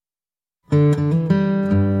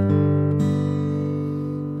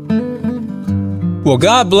Well,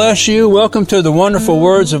 God bless you. Welcome to the Wonderful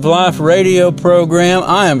Words of Life radio program.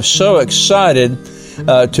 I am so excited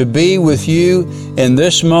to be with you in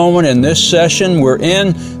this moment, in this session. We're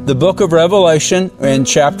in the book of Revelation, in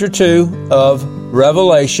chapter 2 of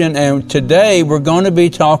Revelation, and today we're going to be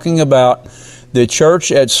talking about the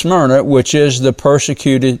church at Smyrna, which is the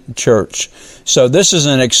persecuted church. So this is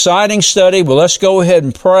an exciting study. Well, let's go ahead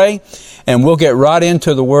and pray, and we'll get right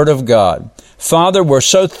into the Word of God. Father, we're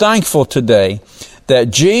so thankful today that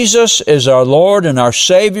Jesus is our Lord and our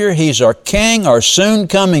Savior. He's our King, our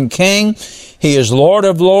soon-coming King. He is Lord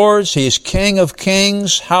of Lords. He is King of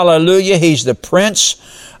Kings. Hallelujah. He's the Prince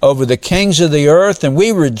over the kings of the earth. And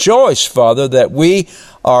we rejoice, Father, that we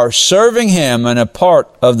are serving Him and a part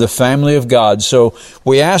of the family of God. So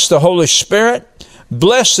we ask the Holy Spirit,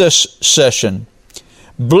 bless this session.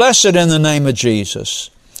 Bless it in the name of Jesus.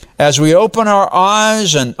 As we open our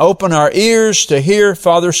eyes and open our ears to hear,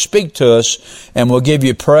 Father, speak to us, and we'll give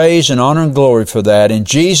you praise and honor and glory for that. In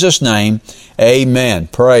Jesus' name, amen.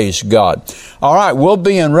 Praise God. All right, we'll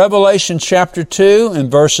be in Revelation chapter 2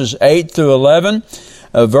 in verses 8 through 11.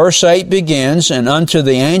 Verse 8 begins, "And unto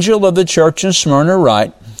the angel of the church in Smyrna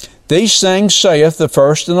write, These things saith the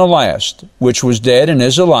first and the last, which was dead and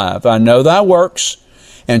is alive. I know thy works,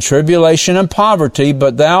 and tribulation and poverty,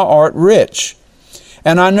 but thou art rich.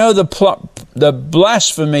 And I know the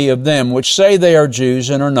blasphemy of them which say they are Jews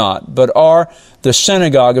and are not, but are the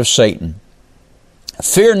synagogue of Satan.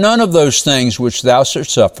 Fear none of those things which thou shalt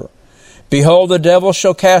suffer. Behold, the devil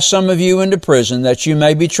shall cast some of you into prison, that you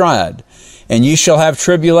may be tried, and ye shall have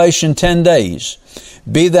tribulation 10 days.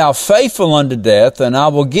 Be thou faithful unto death, and I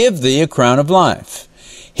will give thee a crown of life.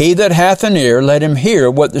 He that hath an ear, let him hear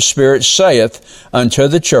what the Spirit saith unto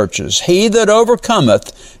the churches. He that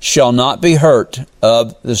overcometh shall not be hurt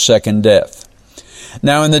of the second death."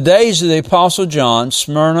 Now in the days of the Apostle John,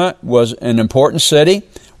 Smyrna was an important city,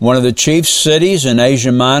 one of the chief cities in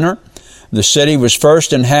Asia Minor. The city was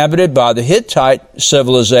first inhabited by the Hittite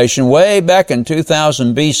civilization way back in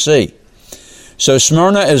 2000 BC. So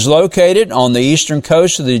Smyrna is located on the eastern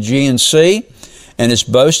coast of the Aegean Sea, and it's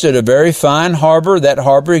boasted a very fine harbor. That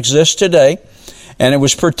harbor exists today, and it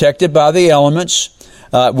was protected by the elements.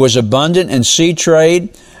 It was abundant in sea trade.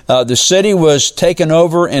 The city was taken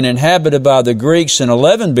over and inhabited by the Greeks in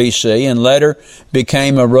 11 BC and later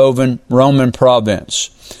became a Roman province.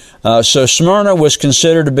 So Smyrna was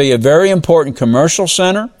considered to be a very important commercial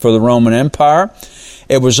center for the Roman Empire.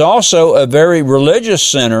 It was also a very religious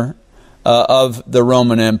center of the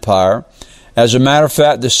Roman Empire. As a matter of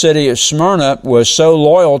fact, the city of Smyrna was so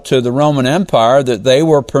loyal to the Roman Empire that they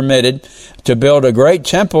were permitted to build a great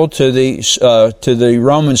temple to the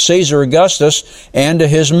Roman Caesar Augustus and to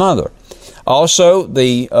his mother. Also,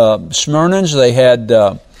 the Smyrnans, they had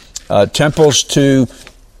temples to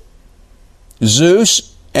Zeus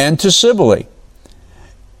and to Cybele.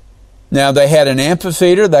 Now, they had an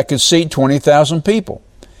amphitheater that could seat 20,000 people.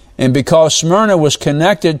 And because Smyrna was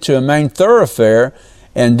connected to a main thoroughfare,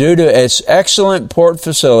 and due to its excellent port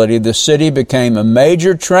facility, the city became a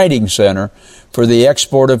major trading center for the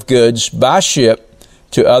export of goods by ship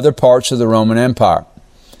to other parts of the Roman Empire.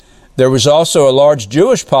 There was also a large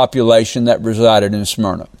Jewish population that resided in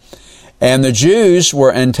Smyrna. And the Jews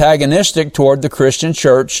were antagonistic toward the Christian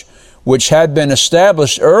church, which had been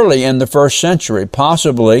established early in the first century,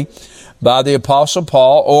 possibly by the Apostle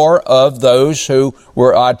Paul or of those who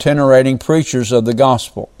were itinerating preachers of the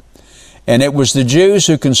gospel. And it was the Jews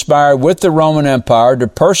who conspired with the Roman Empire to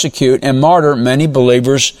persecute and martyr many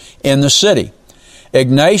believers in the city.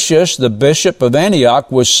 Ignatius, the bishop of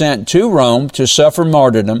Antioch, was sent to Rome to suffer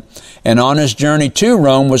martyrdom, and on his journey to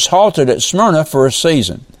Rome was halted at Smyrna for a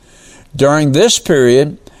season. During this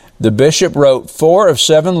period, the bishop wrote 4 of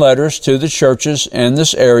 7 letters to the churches in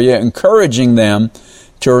this area, encouraging them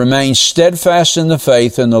to remain steadfast in the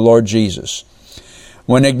faith in the Lord Jesus.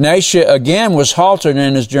 When Ignatius again was halted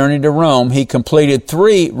in his journey to Rome, he completed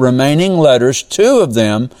 3 remaining letters. 2 of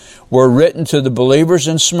them were written to the believers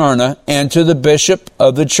in Smyrna and to the bishop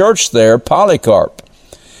of the church there, Polycarp.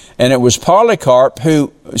 And it was Polycarp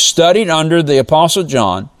who studied under the Apostle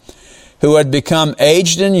John, who had become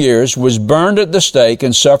aged in years, was burned at the stake,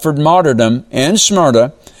 and suffered martyrdom in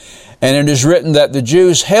Smyrna. And it is written that the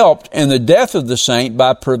Jews helped in the death of the saint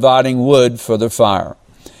by providing wood for the fire.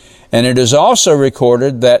 And it is also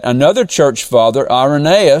recorded that another church father,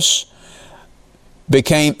 Irenaeus,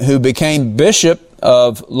 who became bishop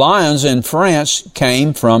of Lyons in France,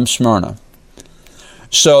 came from Smyrna.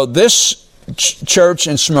 So this church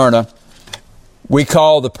in Smyrna, we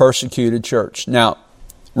call the persecuted church. Now,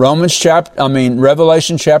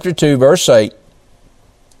 Revelation chapter 2, verse 8.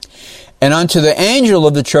 And unto the angel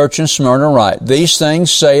of the church in Smyrna write, These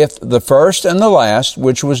things saith the first and the last,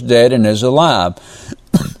 which was dead and is alive.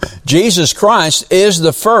 Jesus Christ is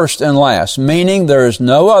the first and last, meaning there is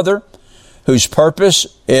no other whose purpose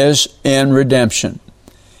is in redemption.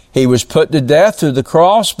 He was put to death through the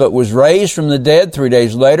cross, but was raised from the dead 3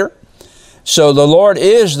 days later. So the Lord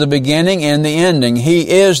is the beginning and the ending. He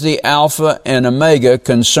is the Alpha and Omega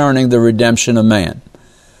concerning the redemption of man.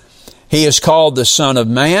 He is called the Son of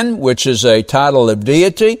Man, which is a title of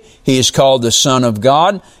deity. He is called the Son of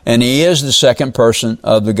God, and He is the second person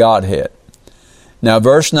of the Godhead. Now,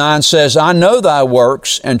 verse 9 says, I know thy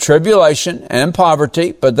works and tribulation and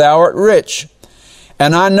poverty, but thou art rich.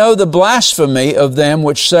 And I know the blasphemy of them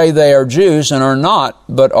which say they are Jews and are not,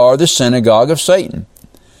 but are the synagogue of Satan.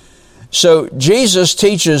 So Jesus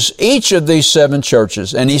teaches each of these 7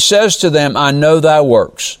 churches, and He says to them, I know thy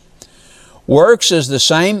works. Works is the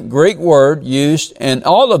same Greek word used in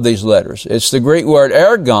all of these letters. It's the Greek word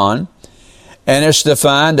ergon, and it's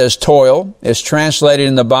defined as toil. It's translated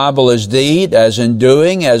in the Bible as deed, as in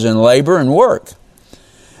doing, as in labor and work.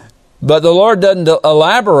 But the Lord doesn't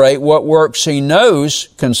elaborate what works He knows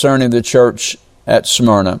concerning the church at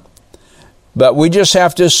Smyrna. But we just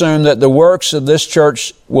have to assume that the works of this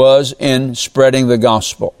church was in spreading the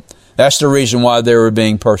gospel. That's the reason why they were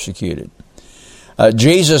being persecuted.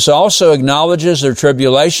 Jesus also acknowledges their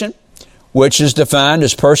tribulation, which is defined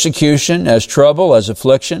as persecution, as trouble, as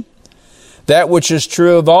affliction. That which is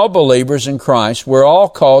true of all believers in Christ, we're all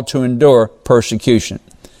called to endure persecution.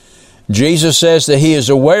 Jesus says that He is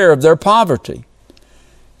aware of their poverty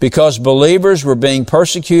because believers were being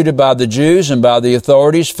persecuted by the Jews and by the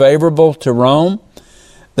authorities favorable to Rome.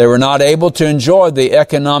 They were not able to enjoy the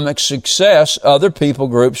economic success other people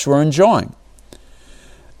groups were enjoying.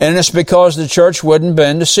 And it's because the church wouldn't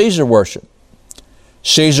bend to Caesar worship.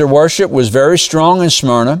 Caesar worship was very strong in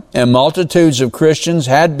Smyrna, and multitudes of Christians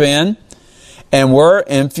had been and were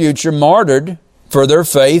in future martyred for their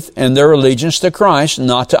faith and their allegiance to Christ,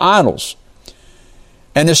 not to idols.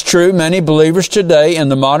 And it's true, many believers today in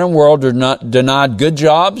the modern world are not denied good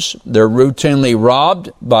jobs. They're routinely robbed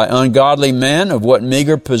by ungodly men of what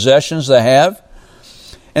meager possessions they have.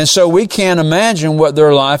 And so we can't imagine what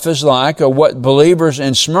their life is like or what believers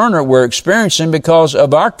in Smyrna were experiencing because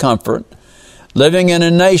of our comfort, living in a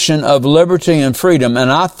nation of liberty and freedom. And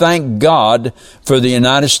I thank God for the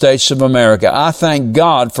United States of America. I thank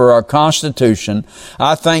God for our Constitution.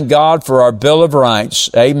 I thank God for our Bill of Rights,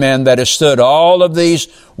 amen, that has stood all of these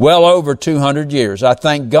well over 200 years. I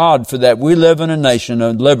thank God for that. We live in a nation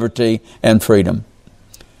of liberty and freedom.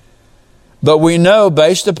 But we know,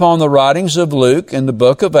 based upon the writings of Luke in the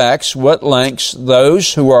book of Acts, what lengths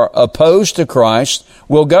those who are opposed to Christ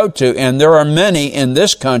will go to. And there are many in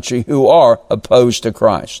this country who are opposed to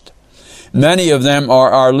Christ. Many of them are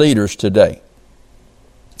our leaders today.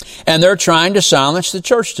 And they're trying to silence the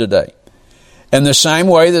church today, in the same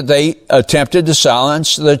way that they attempted to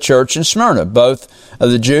silence the church in Smyrna, both of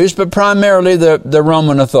the Jews, but primarily the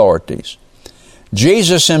Roman authorities.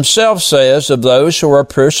 Jesus Himself says of those who are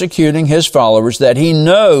persecuting His followers that He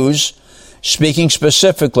knows, speaking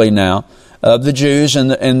specifically now of the Jews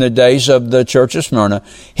in the days of the church of Smyrna,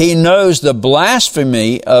 He knows the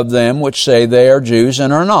blasphemy of them which say they are Jews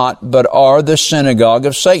and are not, but are the synagogue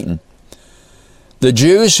of Satan. The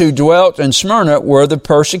Jews who dwelt in Smyrna were the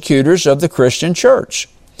persecutors of the Christian church.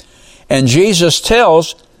 And Jesus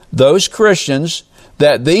tells those Christians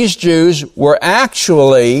that these Jews were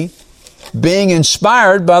actually being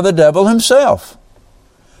inspired by the devil himself.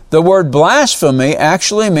 The word blasphemy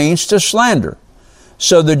actually means to slander.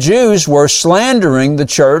 So the Jews were slandering the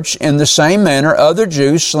church in the same manner other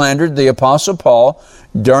Jews slandered the Apostle Paul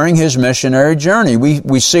during his missionary journey.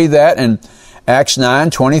 We see that in Acts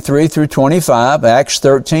 9:23 through 25, Acts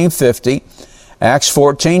 13:50, Acts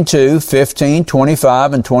 14:2,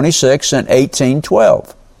 15:25 and 26, and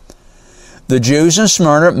 18:12. The Jews in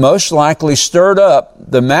Smyrna most likely stirred up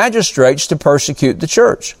the magistrates to persecute the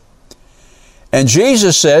church. And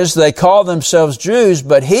Jesus says they call themselves Jews,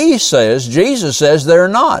 but Jesus says they're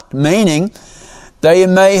not, meaning they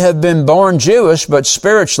may have been born Jewish, but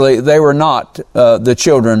spiritually they were not the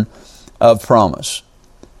children of promise.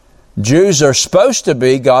 Jews are supposed to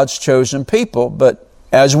be God's chosen people, but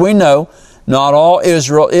as we know, not all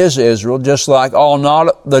Israel is Israel, just like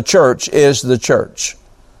not the church is the church.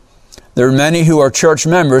 There are many who are church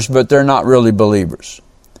members, but they're not really believers.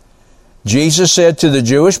 Jesus said to the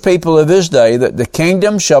Jewish people of His day that the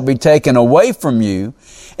kingdom shall be taken away from you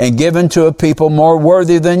and given to a people more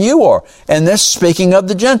worthy than you are. And this speaking of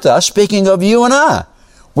the Gentiles, speaking of you and I.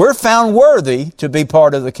 We're found worthy to be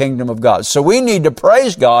part of the kingdom of God. So we need to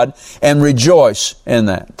praise God and rejoice in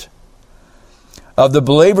that. Of the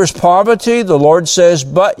believer's poverty, the Lord says,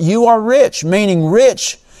 but you are rich, meaning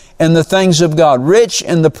rich in the things of God, rich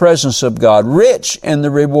in the presence of God, rich in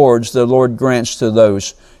the rewards the Lord grants to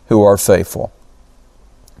those who are faithful.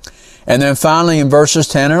 And then finally in verses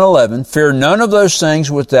 10 and 11, fear none of those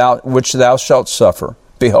things which thou shalt suffer.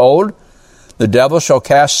 Behold, the devil shall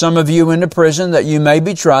cast some of you into prison that you may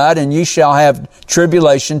be tried, and ye shall have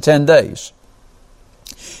tribulation 10 days.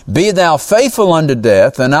 Be thou faithful unto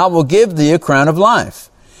death, and I will give thee a crown of life.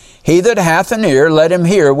 He that hath an ear, let him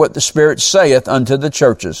hear what the Spirit saith unto the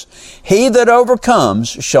churches. He that overcomes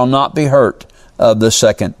shall not be hurt of the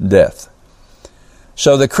second death.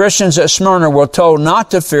 So the Christians at Smyrna were told not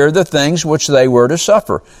to fear the things which they were to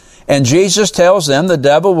suffer. And Jesus tells them the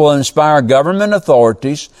devil will inspire government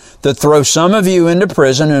authorities to throw some of you into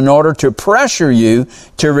prison in order to pressure you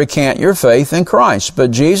to recant your faith in Christ. But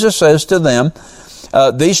Jesus says to them,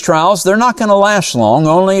 these trials, they're not going to last long,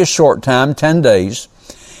 only a short time, 10 days.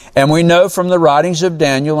 And we know from the writings of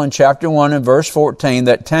Daniel in chapter 1 and verse 14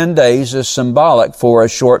 that 10 days is symbolic for a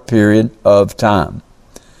short period of time.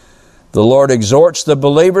 The Lord exhorts the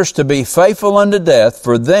believers to be faithful unto death,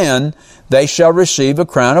 for then they shall receive a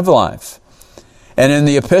crown of life. And in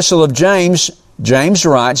the epistle of James, James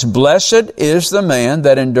writes, blessed is the man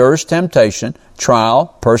that endures temptation,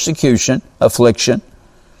 trial, persecution, affliction.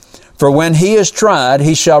 For when he is tried,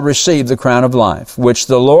 he shall receive the crown of life, which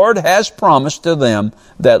the Lord has promised to them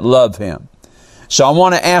that love him. So I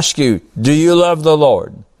want to ask you, do you love the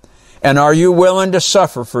Lord? And are you willing to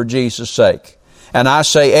suffer for Jesus' sake? And I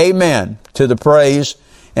say amen to the praise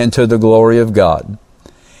and to the glory of God.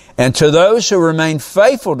 And to those who remain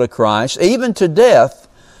faithful to Christ, even to death,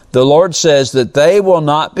 the Lord says that they will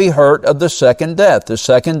not be hurt of the second death. The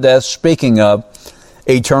second death speaking of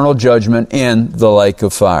eternal judgment in the lake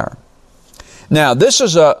of fire. Now, this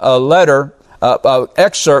is a letter, an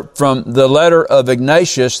excerpt from the letter of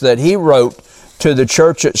Ignatius that he wrote to the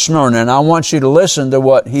church at Smyrna. And I want you to listen to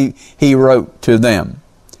what he wrote to them.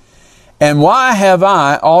 And why have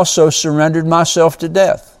I also surrendered myself to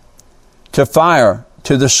death, to fire,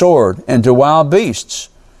 to the sword, and to wild beasts?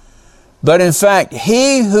 But in fact,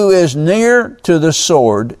 he who is near to the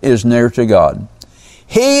sword is near to God.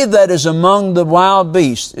 He that is among the wild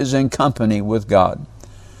beasts is in company with God,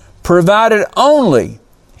 provided only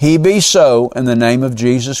he be so in the name of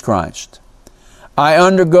Jesus Christ. I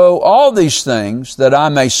undergo all these things that I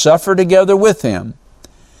may suffer together with him.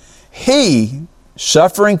 He,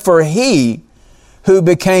 suffering for he who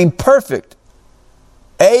became perfect,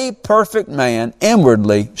 a perfect man,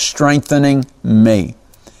 inwardly strengthening me.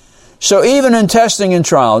 So even in testing and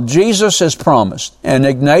trial, Jesus has promised, and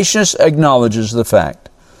Ignatius acknowledges the fact,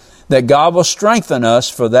 that God will strengthen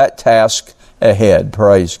us for that task ahead.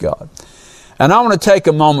 Praise God. And I want to take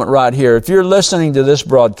a moment right here. If you're listening to this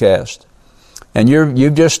broadcast and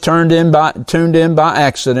you've just tuned in by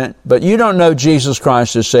accident, but you don't know Jesus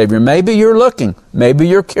Christ as Savior, maybe you're looking, maybe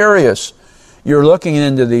you're curious, you're looking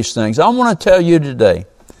into these things. I want to tell you today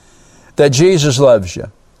that Jesus loves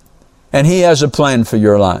you and He has a plan for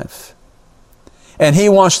your life. And He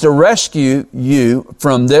wants to rescue you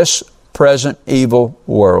from this present evil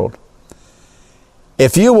world.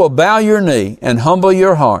 If you will bow your knee and humble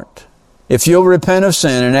your heart, if you'll repent of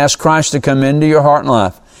sin and ask Christ to come into your heart and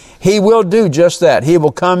life, He will do just that. He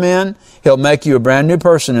will come in. He'll make you a brand new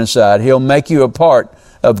person inside. He'll make you a part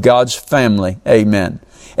of God's family. Amen.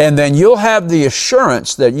 And then you'll have the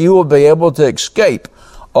assurance that you will be able to escape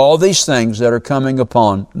all these things that are coming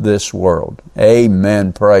upon this world.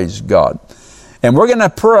 Amen. Praise God. And we're going to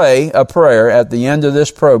pray a prayer at the end of this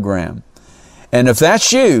program. And if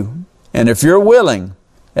that's you, and if you're willing,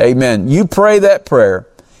 amen, you pray that prayer,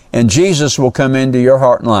 and Jesus will come into your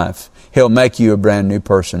heart and life. He'll make you a brand new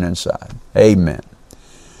person inside. Amen.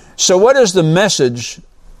 So what is the message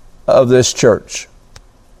of this church?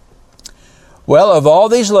 Well, of all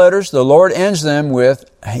these letters, the Lord ends them with,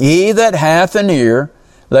 He that hath an ear,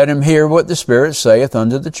 let him hear what the Spirit saith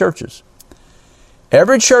unto the churches.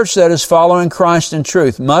 Every church that is following Christ in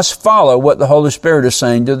truth must follow what the Holy Spirit is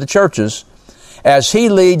saying to the churches as He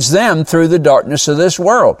leads them through the darkness of this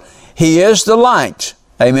world. He is the light.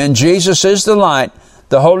 Amen. Jesus is the light.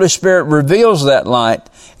 The Holy Spirit reveals that light,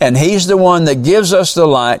 and He's the one that gives us the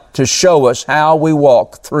light to show us how we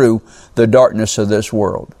walk through the darkness of this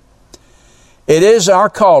world. It is our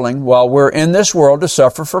calling while we're in this world to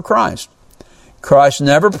suffer for Christ. Christ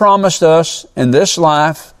never promised us in this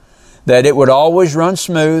life that it would always run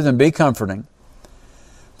smooth and be comforting.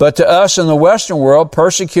 But to us in the Western world,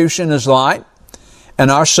 persecution is light, and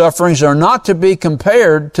our sufferings are not to be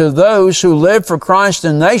compared to those who live for Christ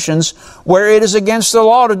in nations where it is against the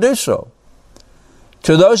law to do so.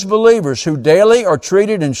 to those believers who daily are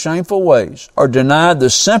treated in shameful ways, are denied the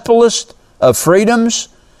simplest of freedoms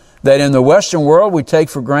that in the Western world we take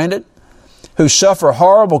for granted, who suffer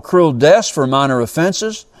horrible, cruel deaths for minor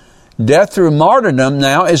offenses. Death through martyrdom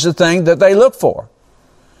now is the thing that they look for.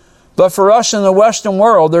 But for us in the Western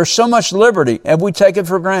world, there's so much liberty, and we take it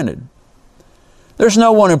for granted. There's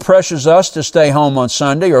no one who pressures us to stay home on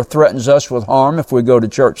Sunday or threatens us with harm if we go to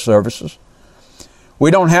church services. We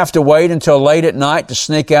don't have to wait until late at night to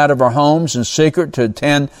sneak out of our homes in secret to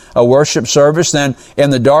attend a worship service, then in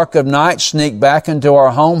the dark of night sneak back into our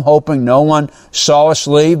home hoping no one saw us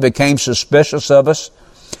leave, became suspicious of us,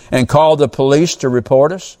 and called the police to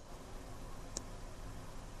report us.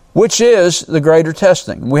 Which is the greater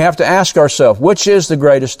testing? We have to ask ourselves, which is the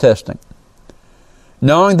greatest testing?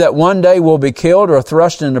 Knowing that one day we'll be killed or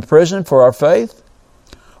thrust into prison for our faith?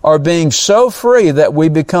 Or being so free that we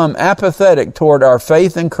become apathetic toward our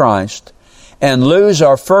faith in Christ and lose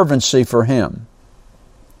our fervency for Him?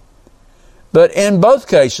 But in both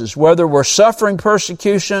cases, whether we're suffering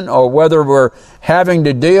persecution or whether we're having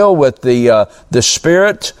to deal with the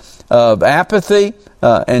spirit of apathy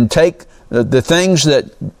and take the things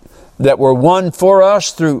that were won for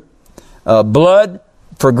us through blood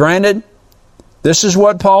for granted, this is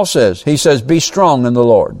what Paul says. He says, be strong in the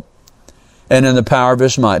Lord and in the power of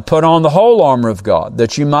His might. Put on the whole armor of God,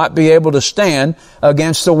 that you might be able to stand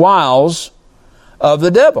against the wiles of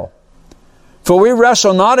the devil. For we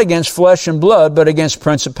wrestle not against flesh and blood, but against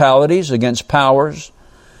principalities, against powers,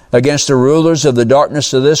 against the rulers of the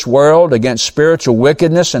darkness of this world, against spiritual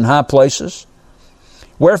wickedness in high places.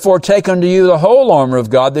 Wherefore take unto you the whole armor of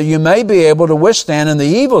God, that you may be able to withstand in the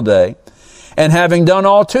evil day, and having done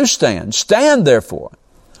all to stand. Stand therefore,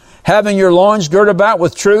 having your loins girt about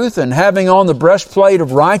with truth, and having on the breastplate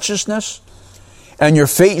of righteousness, and your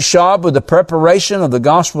feet shod with the preparation of the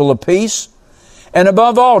gospel of peace, and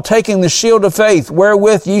above all, taking the shield of faith,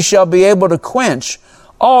 wherewith ye shall be able to quench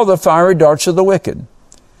all the fiery darts of the wicked.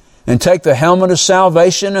 And take the helmet of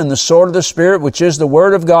salvation and the sword of the Spirit, which is the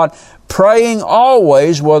Word of God, praying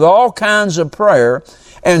always with all kinds of prayer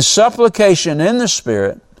and supplication in the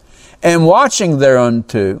Spirit, and watching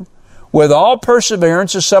thereunto with all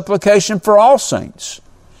perseverance and supplication for all saints,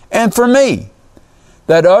 and for me,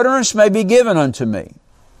 that utterance may be given unto me.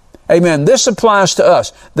 Amen. This applies to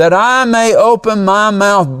us, that I may open my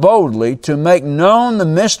mouth boldly to make known the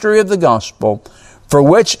mystery of the gospel, for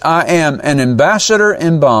which I am an ambassador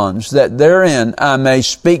in bonds, that therein I may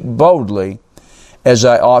speak boldly as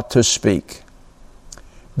I ought to speak.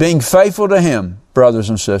 Being faithful to Him, brothers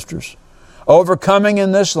and sisters, overcoming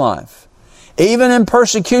in this life, even in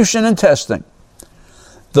persecution and testing,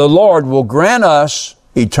 the Lord will grant us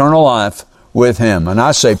eternal life with Him. And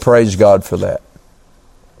I say praise God for that.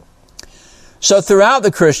 So throughout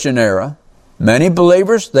the Christian era, many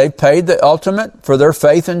believers, they've paid the ultimate for their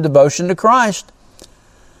faith and devotion to Christ.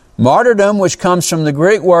 Martyrdom, which comes from the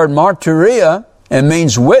Greek word martyria and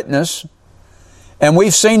means witness, and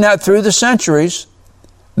we've seen that through the centuries,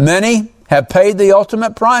 many have paid the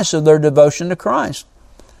ultimate price of their devotion to Christ.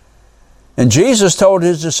 And Jesus told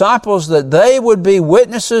His disciples that they would be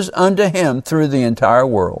witnesses unto Him through the entire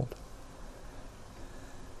world.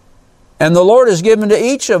 And the Lord has given to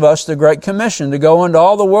each of us the Great Commission to go into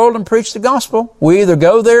all the world and preach the gospel. We either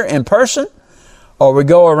go there in person, or we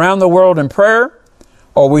go around the world in prayer,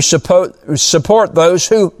 or we support those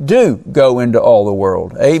who do go into all the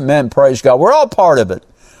world. Amen. Praise God. We're all part of it.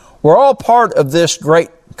 We're all part of this Great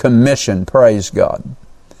Commission. Praise God.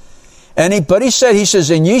 But He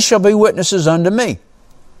says, and ye shall be witnesses unto me.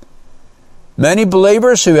 Many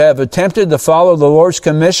believers who have attempted to follow the Lord's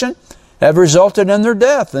commission have resulted in their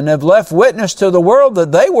death and have left witness to the world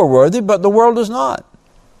that they were worthy, but the world is not.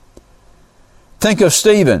 Think of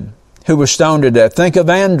Stephen, who was stoned to death. Think of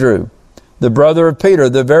Andrew, the brother of Peter,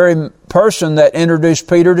 the very person that introduced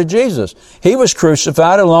Peter to Jesus. He was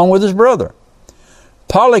crucified along with his brother.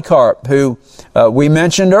 Polycarp, who we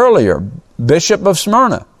mentioned earlier, Bishop of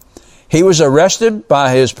Smyrna. He was arrested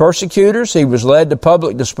by his persecutors. He was led to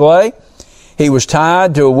public display. He was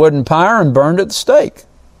tied to a wooden pyre and burned at the stake.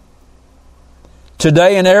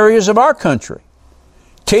 Today in areas of our country,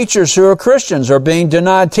 teachers who are Christians are being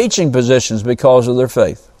denied teaching positions because of their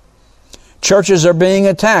faith. Churches are being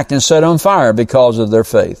attacked and set on fire because of their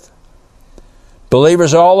faith.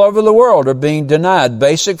 Believers all over the world are being denied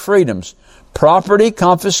basic freedoms. Property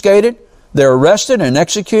confiscated. They're arrested and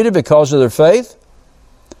executed because of their faith.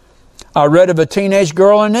 I read of a teenage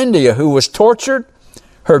girl in India who was tortured,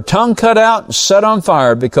 her tongue cut out, and set on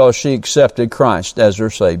fire because she accepted Christ as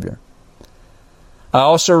her Savior. I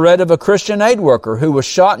also read of a Christian aid worker who was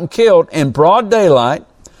shot and killed in broad daylight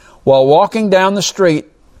while walking down the street.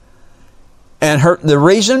 And the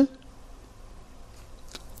reason?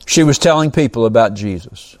 She was telling people about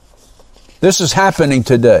Jesus. This is happening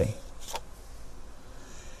today.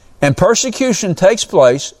 And persecution takes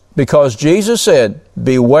place because Jesus said,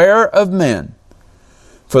 beware of men,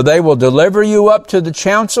 for they will deliver you up to the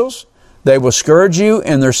councils, they will scourge you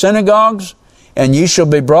in their synagogues, and ye shall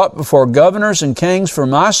be brought before governors and kings for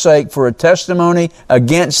my sake, for a testimony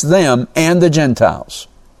against them and the Gentiles.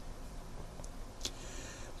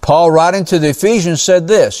 Paul, writing to the Ephesians, said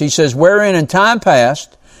this. He says, wherein in time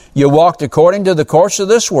past you walked according to the course of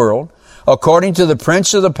this world, according to the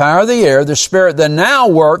prince of the power of the air, the spirit that now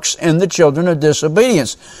works in the children of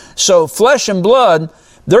disobedience. So flesh and blood,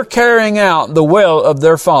 they're carrying out the will of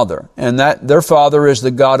their father, and that their father is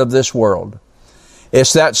the God of this world.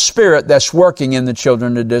 It's that spirit that's working in the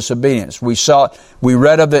children of disobedience. We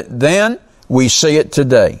read of it then, we see it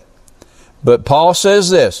today. But Paul says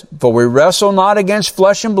this, for we wrestle not against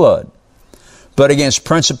flesh and blood, but against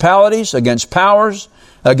principalities, against powers,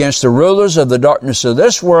 against the rulers of the darkness of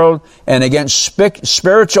this world, and against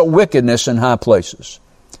spiritual wickedness in high places.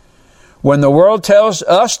 When the world tells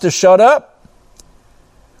us to shut up,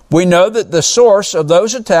 we know that the source of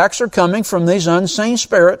those attacks are coming from these unseen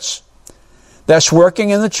spirits that's working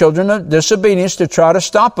in the children of disobedience to try to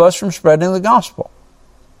stop us from spreading the gospel.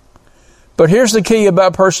 But here's the key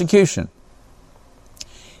about persecution.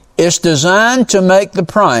 It's designed to make the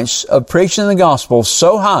price of preaching the gospel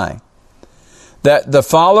so high that the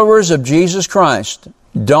followers of Jesus Christ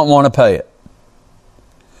don't want to pay it.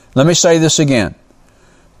 Let me say this again.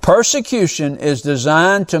 Persecution is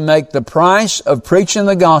designed to make the price of preaching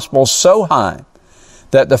the gospel so high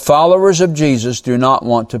that the followers of Jesus do not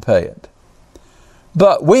want to pay it.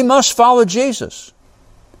 But we must follow Jesus.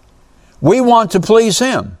 We want to please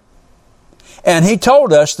Him. And He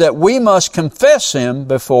told us that we must confess Him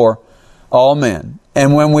before all men.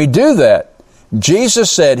 And when we do that, Jesus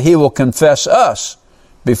said He will confess us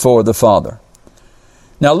before the Father.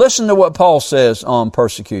 Now listen to what Paul says on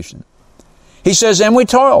persecution. He says, and we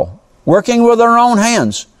toil, working with our own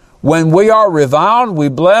hands. When we are reviled, we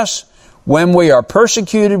bless. When we are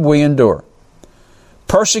persecuted, we endure.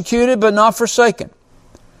 Persecuted, but not forsaken.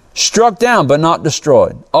 Struck down, but not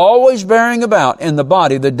destroyed. Always bearing about in the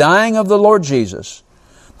body the dying of the Lord Jesus,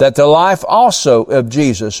 that the life also of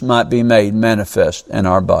Jesus might be made manifest in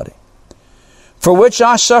our body. For which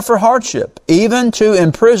I suffer hardship, even to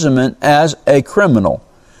imprisonment as a criminal.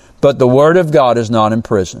 But the word of God is not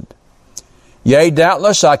imprisoned. Yea,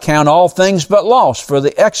 doubtless I count all things but loss for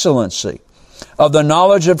the excellency of the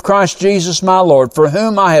knowledge of Christ Jesus my Lord, for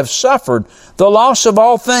whom I have suffered the loss of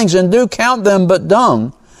all things, and do count them but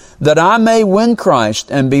dung, that I may win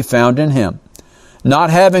Christ and be found in Him,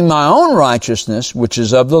 not having my own righteousness, which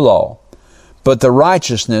is of the law, but the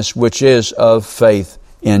righteousness which is of faith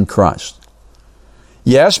in Christ.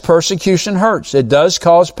 Yes, persecution hurts. It does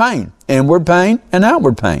cause pain, inward pain and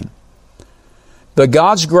outward pain. But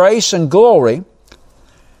God's grace and glory,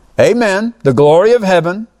 amen, the glory of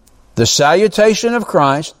heaven, the salutation of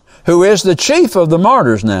Christ, who is the chief of the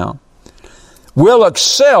martyrs now, will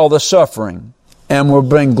excel the suffering and will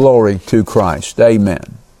bring glory to Christ.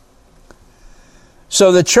 Amen.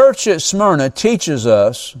 So the church at Smyrna teaches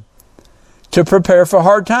us to prepare for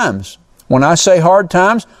hard times. When I say hard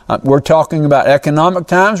times, we're talking about economic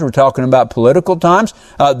times, we're talking about political times.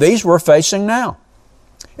 These we're facing now.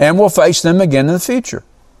 And we'll face them again in the future.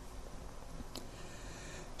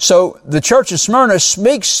 So the church of Smyrna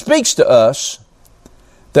speaks to us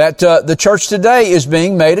that the church today is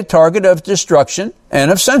being made a target of destruction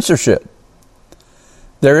and of censorship.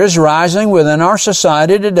 There is rising within our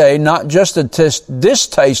society today not just a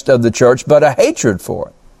distaste of the church, but a hatred for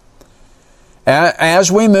it.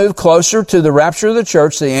 As we move closer to the rapture of the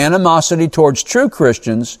church, the animosity towards true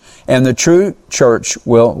Christians and the true church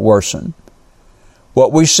will worsen.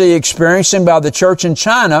 What we see experiencing by the church in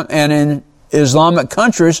China and in Islamic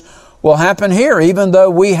countries will happen here, even though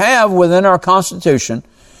we have within our Constitution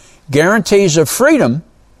guarantees of freedom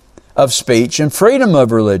of speech and freedom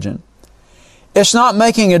of religion. It's not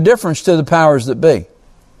making a difference to the powers that be.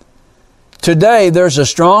 Today, there's a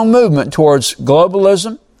strong movement towards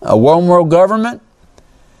globalism, a one world government,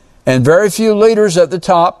 and very few leaders at the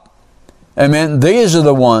top. I mean, these are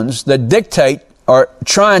the ones that dictate, or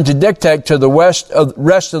trying to dictate to the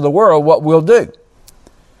rest of the world what we'll do.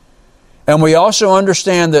 And we also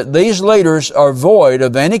understand that these leaders are void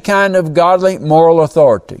of any kind of godly moral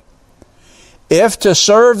authority. If to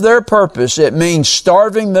serve their purpose it means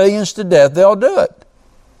starving millions to death, they'll do it.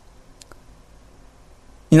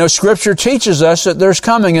 You know, Scripture teaches us that there's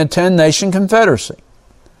coming a 10-nation confederacy.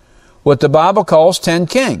 what the Bible calls 10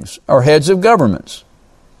 kings, or heads of governments.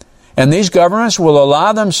 And these governments will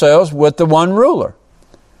ally themselves with the one ruler,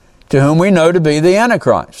 to whom we know to be the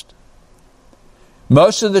Antichrist.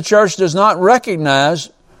 Most of the church does not recognize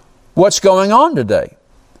what's going on today,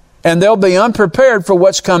 and they'll be unprepared for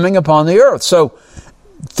what's coming upon the earth. So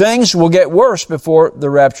things will get worse before the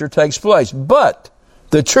rapture takes place. But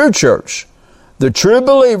the true church, the true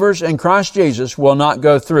believers in Christ Jesus, will not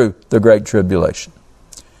go through the Great Tribulation.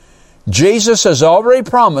 Jesus has already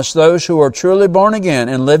promised those who are truly born again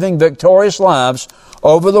and living victorious lives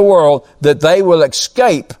over the world that they will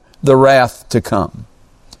escape the wrath to come.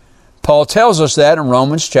 Paul tells us that in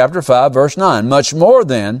Romans chapter 5, verse 9. Much more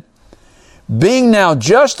then, being now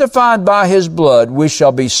justified by His blood, we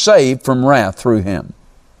shall be saved from wrath through Him.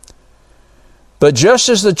 But just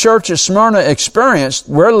as the church at Smyrna experienced,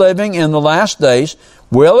 we're living in the last days,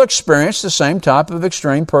 we'll experience the same type of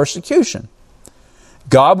extreme persecution.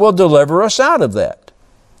 God will deliver us out of that.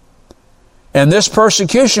 And this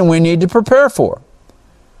persecution we need to prepare for.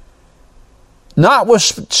 Not with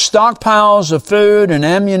stockpiles of food and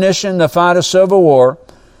ammunition to fight a civil war,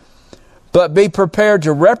 but be prepared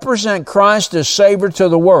to represent Christ as Savior to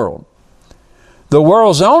the world. The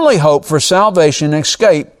world's only hope for salvation and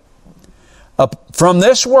escape from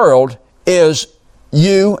this world is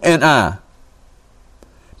you and I.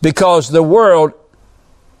 Because the world,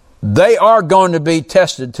 they are going to be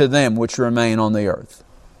tested to them which remain on the earth.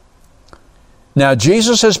 Now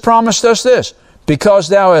Jesus has promised us this, because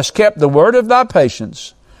thou hast kept the word of thy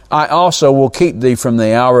patience, I also will keep thee from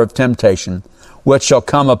the hour of temptation, which shall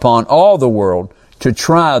come upon all the world to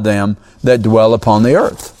try them that dwell upon the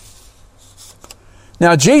earth.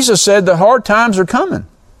 Now Jesus said the hard times are coming.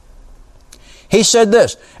 He said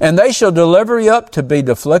this, and they shall deliver you up to be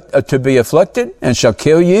afflicted, and shall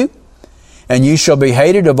kill you, and you shall be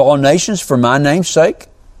hated of all nations for my name's sake.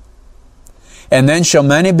 And then shall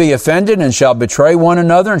many be offended, and shall betray one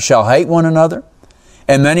another, and shall hate one another.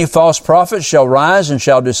 And many false prophets shall rise, and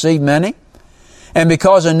shall deceive many. And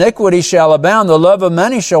because iniquity shall abound, the love of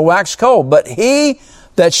many shall wax cold. But he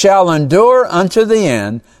that shall endure unto the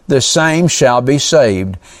end, the same shall be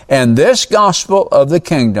saved. And this gospel of the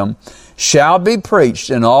kingdom shall be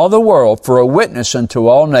preached in all the world for a witness unto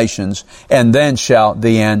all nations, and then shall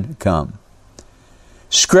the end come.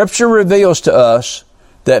 Scripture reveals to us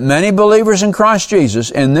that many believers in Christ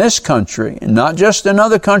Jesus in this country, and not just in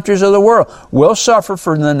other countries of the world, will suffer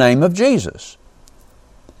for the name of Jesus.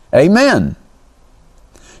 Amen.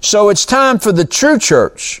 So it's time for the true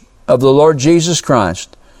church of the Lord Jesus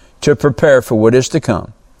Christ to prepare for what is to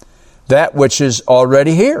come, that which is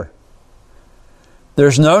already here.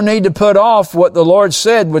 There's no need to put off what the Lord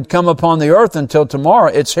said would come upon the earth until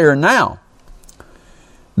tomorrow. It's here now.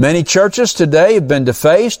 Many churches today have been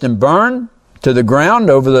defaced and burned to the ground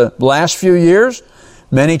over the last few years.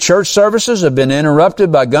 Many church services have been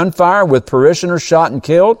interrupted by gunfire with parishioners shot and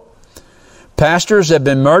killed. Pastors have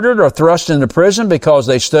been murdered or thrust into prison because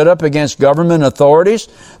they stood up against government authorities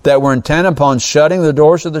that were intent upon shutting the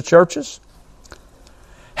doors of the churches.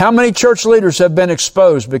 How many church leaders have been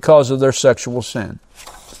exposed because of their sexual sin?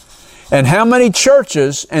 And how many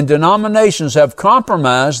churches and denominations have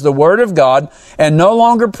compromised the Word of God and no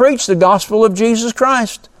longer preach the gospel of Jesus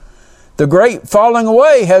Christ? The great falling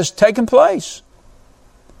away has taken place.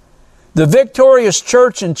 The victorious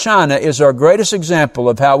church in China is our greatest example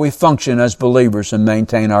of how we function as believers and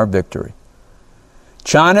maintain our victory.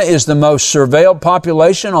 China is the most surveilled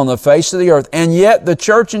population on the face of the earth, and yet the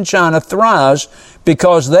church in China thrives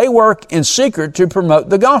because they work in secret to promote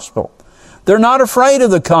the gospel. They're not afraid of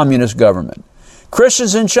the communist government.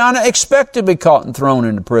 Christians in China expect to be caught and thrown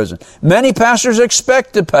into prison. Many pastors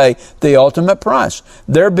expect to pay the ultimate price.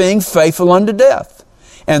 They're being faithful unto death.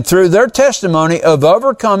 And through their testimony of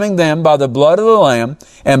overcoming them by the blood of the Lamb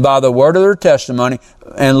and by the word of their testimony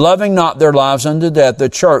and loving not their lives unto death, the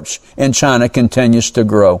church in China continues to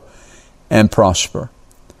grow and prosper.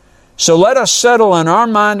 So let us settle in our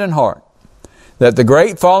mind and heart that the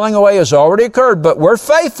great falling away has already occurred, but we're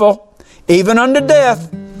faithful even unto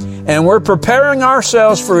death, and we're preparing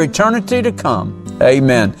ourselves for eternity to come.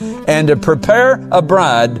 Amen. And to prepare a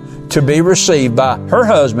bride to be received by her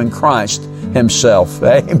husband, Christ Himself.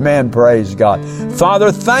 Amen. Praise God.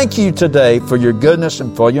 Father, thank you today for your goodness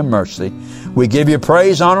and for your mercy. We give you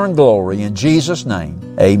praise, honor, and glory in Jesus'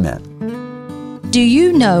 name. Amen. Do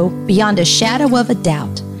you know beyond a shadow of a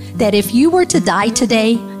doubt that if you were to die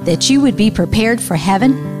today, that you would be prepared for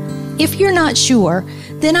heaven? If you're not sure,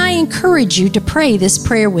 then I encourage you to pray this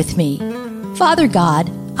prayer with me. Father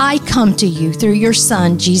God, I come to you through your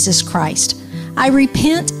Son, Jesus Christ. I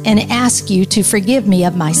repent and ask you to forgive me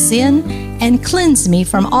of my sin and cleanse me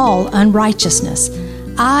from all unrighteousness.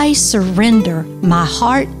 I surrender my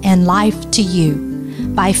heart and life to you.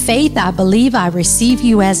 By faith, I believe I receive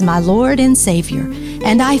you as my Lord and Savior,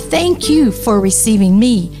 and I thank you for receiving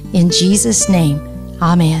me in Jesus' name.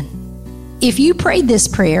 Amen. If you prayed this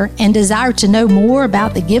prayer and desire to know more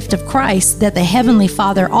about the gift of Christ that the Heavenly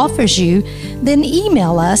Father offers you, then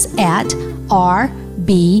email us at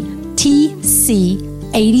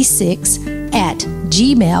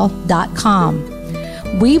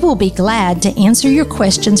rbtc86@gmail.com. We will be glad to answer your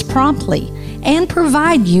questions promptly and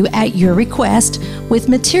provide you at your request with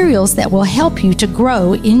materials that will help you to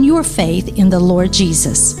grow in your faith in the Lord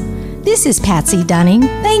Jesus. This is Patsy Dunning.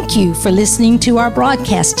 Thank you for listening to our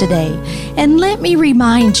broadcast today. And let me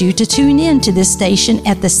remind you to tune in to this station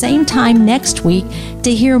at the same time next week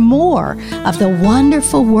to hear more of the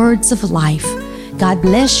wonderful words of life. God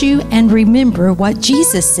bless you, and remember what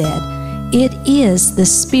Jesus said, "It is the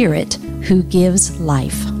Spirit who gives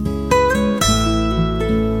life."